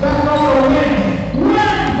second. Back over to Wayne.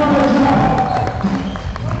 Wayne for the shot.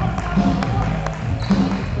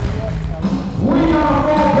 We got a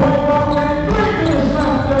 4-point run and 3 minutes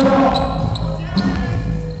left to go.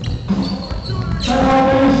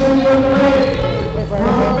 Foundation with the lead.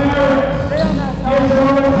 Ramirez gets it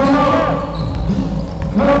over to Camo.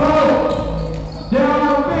 Camo down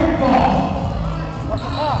the big ball.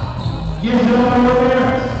 Gets it over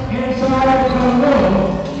there. Inside Camo.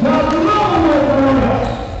 Camo with the lead.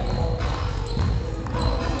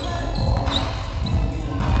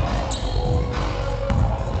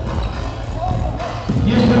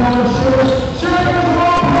 Gets it on the shoot. Shoot is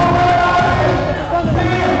wrong.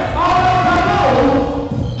 Here, all Camo.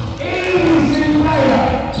 Easy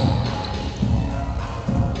layup.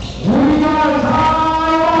 We got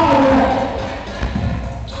time on it.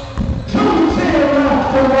 2:10 left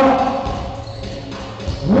to go.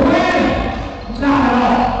 Win. Not at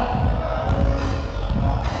all.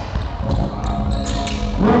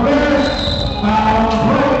 Ramirez, foul on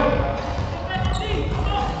play.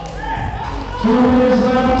 2 minutes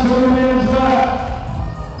left, 2 minutes left.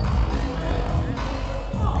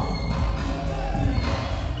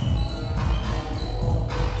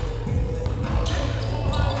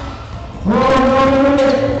 Rolls over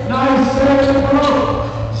it. Nice save to throw.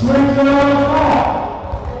 Swings it on the ball.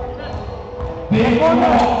 Big ball.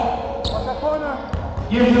 Watch that corner.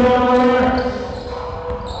 Gives it over there.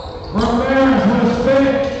 Ramirez with a spin.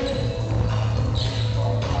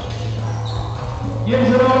 Gives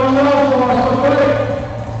it over low for us to put it.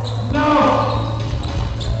 No.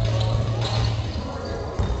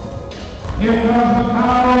 Here comes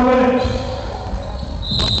McConnell with it.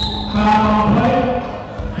 Foul on play.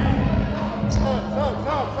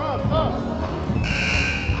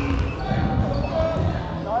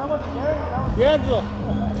 Stop. D'Angelo.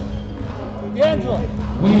 D'Angelo.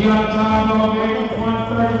 We got time on game,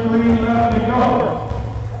 1:33 left to go.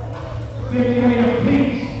 58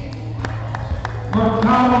 apiece.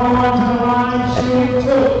 McConnell going to the line, shooting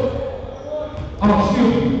 2. Oh,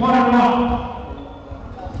 excuse me, 1 and 1.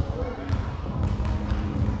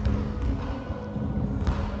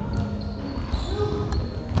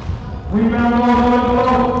 Rebound all the way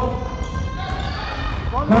below.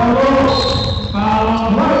 Carlos, foul on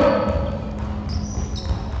play.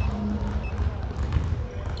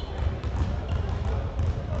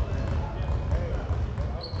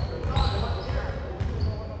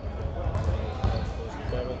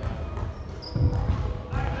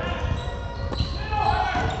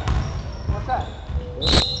 What's that?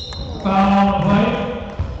 Foul on play.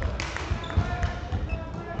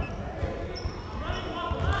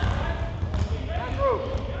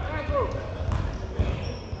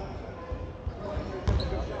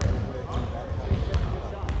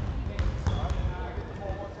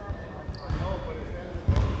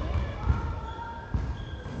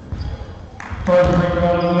 First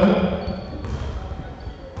rebound is good.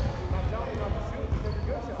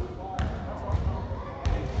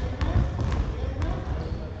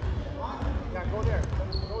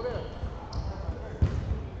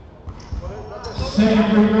 Second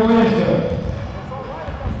free throw is good.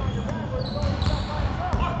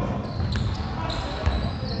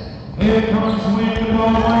 Here comes Wayne with the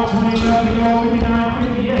ball, 1:20 left to go,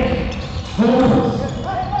 59-58. Forwards.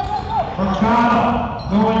 Mercado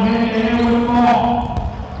going hand to hand with the ball.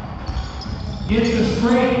 Gets the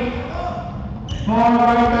screen. Ball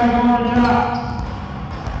right back on the top.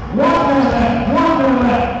 1 minute left, 1 minute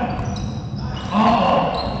left. Uh-oh.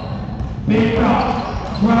 Big drop.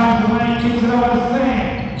 Drives the lane, gets it over the sand.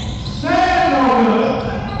 Sand no good.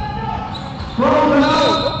 Throws it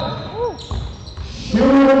out.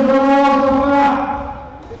 Shooter draws the foul.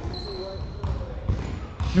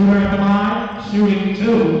 Shooter at the line, shooting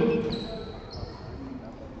 2.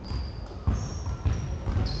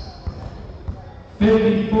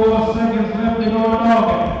 .54 seconds left to go in ball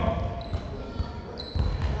game.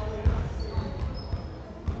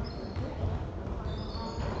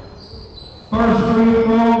 free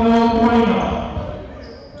throw, no bueno.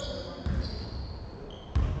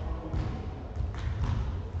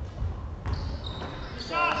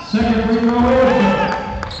 Second free throw is good.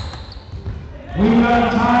 We got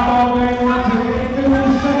time on game one to get 50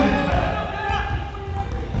 seconds back.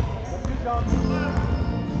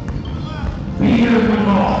 Peters with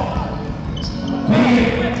ball.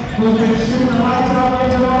 Peters, who's been shooting the lights out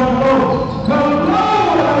into the floor. Come low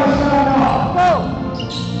with a shot off.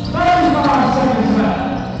 35 seconds left.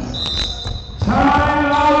 Time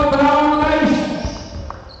out foundation.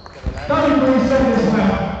 33 seconds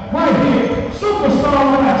left. Right here, superstar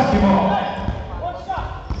basketball.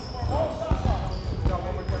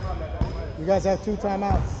 You guys have 2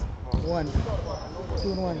 timeouts. 1.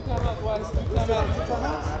 2 and 1.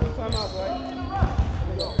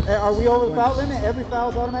 Hey, are we over the foul limit? Every foul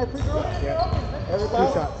is automatic free throw? Yeah. Every 2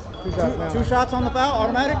 foul? shots. 2 shots now. 2 shots on the foul,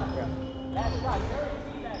 automatic? Yeah.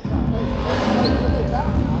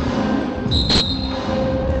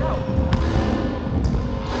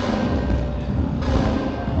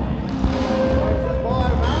 Ball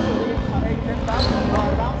out of bounds, or we take 10 fouls, ball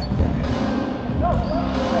out of bounds?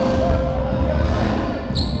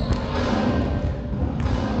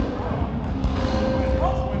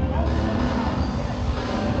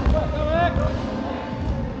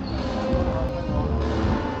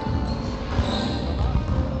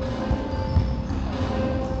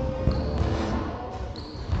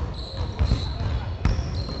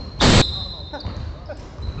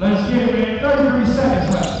 Let's get it, man. 33 seconds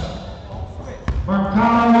left.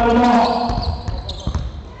 Marcano with the ball.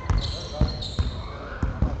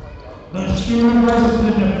 The shooter versus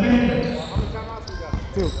the defender.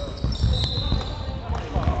 2.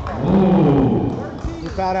 Ooh. You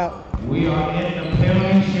fouled out. We are in the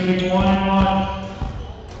penalty shooting 1-1.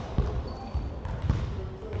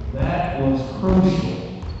 That was crucial.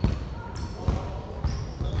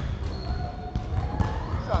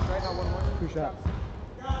 2 shots.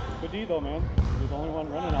 Good D though, man. He's the only one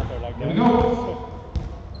running out there like that. Here we go.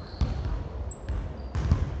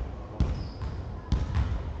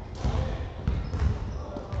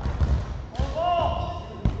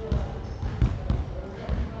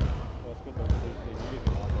 That's good though. They needed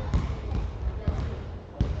him out there.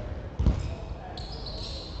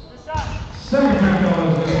 Second free throw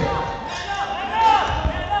is good.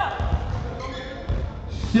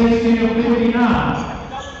 60 to 59.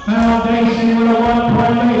 Foundation with a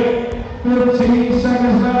 1.8. 15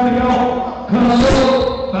 seconds left to go. Khalil,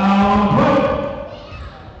 foul break.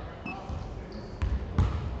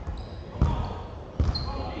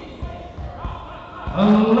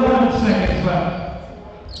 11 seconds left.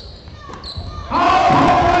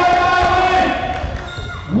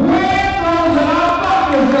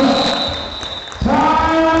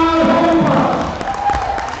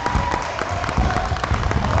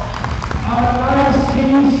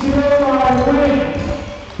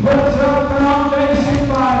 Puts up foundation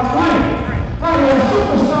by 20. Right here,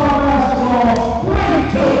 superstar basketball,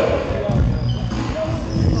 22.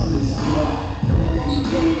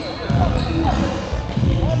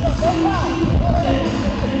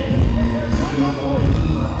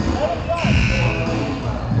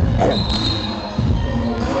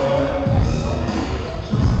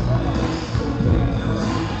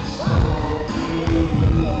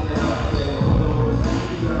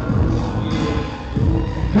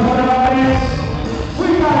 Coming up next, we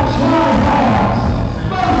got Tri-House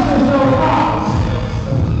versus the Rocks.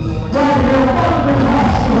 Right here, Buckman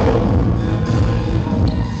High School.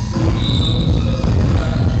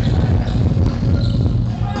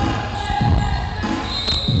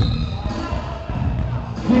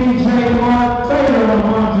 DJ Mark Bader on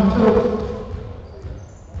 1 and 2.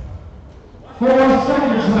 4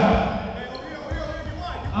 seconds left.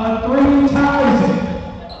 A 3 ties it.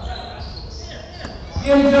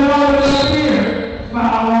 Into the here.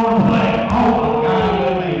 Foul on the play. Oh my God,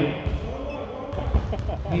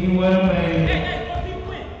 he would have made it.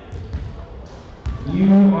 You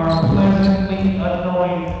are pleasantly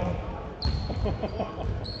annoying.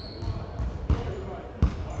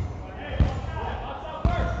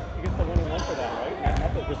 He gets the 1 and 1 for that, right? Not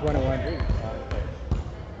the Just 1 and 1. okay.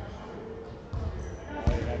 I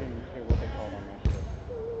didn't hear what they called on that shit.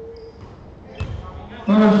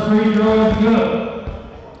 First free throw is good.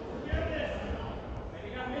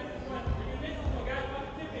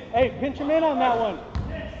 Hey, pinch him in on that one.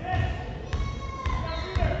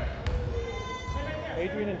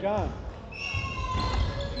 Adrian and John.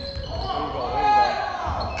 There you go, there you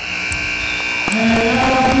go. And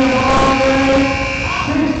that'll be all day.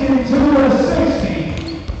 62 to 60.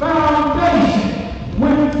 Foundation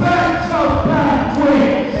with back-to-back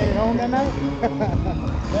wins. Made it home that night? Play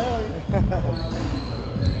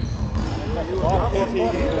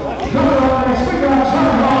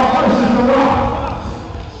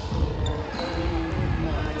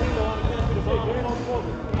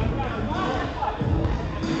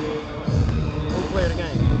the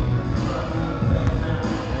game.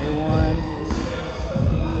 A1.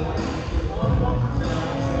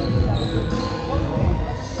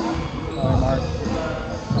 Sorry, Mark.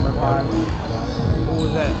 Number 5. Who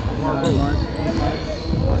was that? Mark.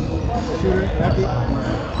 Shooter, lefty.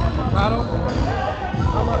 Mercado?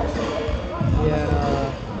 How much? Yeah,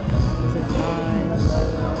 9,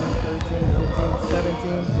 13, 15,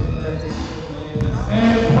 17, 17.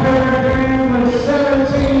 And player game with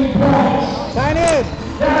 17 points. Sign in!